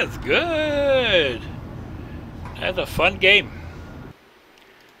then, that's good. That's a fun game.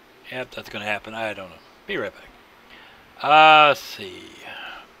 Yep, that's gonna happen. I don't know. Be right back. Let's see.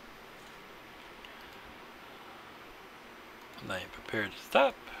 I'm not even prepared to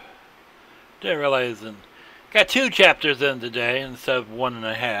stop. Didn't realize got 2 chapters in today instead of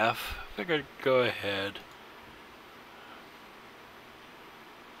 1.5. Figured go ahead.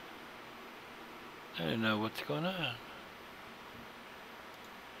 I don't know what's going on.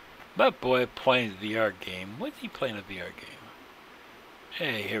 That boy playing a VR game. What's he playing a VR game?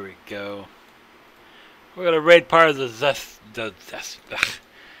 Hey, here we go. We're gonna raid part of the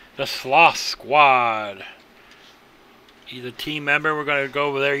Sloth Squad. He's a team member. We're gonna go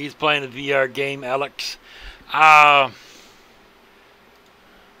over there. He's playing a VR game, Alex.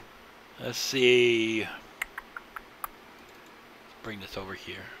 Let's see. Let's bring this over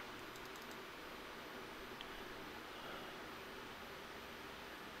here.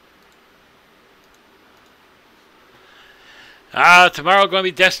 Tomorrow going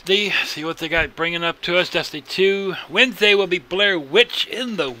to be Destiny. See what they got bringing up to us. Destiny 2. Wednesday will be Blair Witch.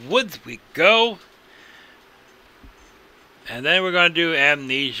 In the Woods we go. And then we're going to do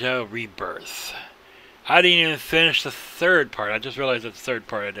Amnesia Rebirth. I didn't even finish the 3rd part. I just realized that the 3rd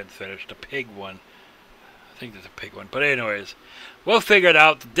part I didn't finish. The pig one. I think there's a pig one. But anyways, we'll figure it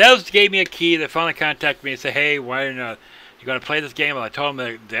out. The devs gave me a key. They finally contacted me and said, hey, why are you going to play this game? And I told them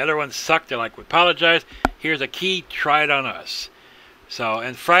that the other ones sucked. They're like, we apologize. Here's a key. Try it on us. So,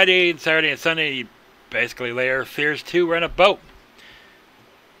 and Friday and Saturday and Sunday, you basically Layer of Fears 2. We're in a boat.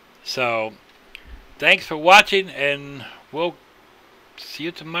 So, thanks for watching, and we'll see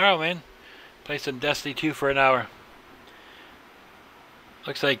you tomorrow, man. Play some Destiny 2 for an hour.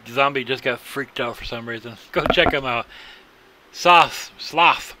 Looks like Zombie just got freaked out for some reason. Go check him out. Sloth.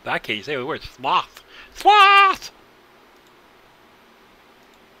 I can't say the word. Sloth.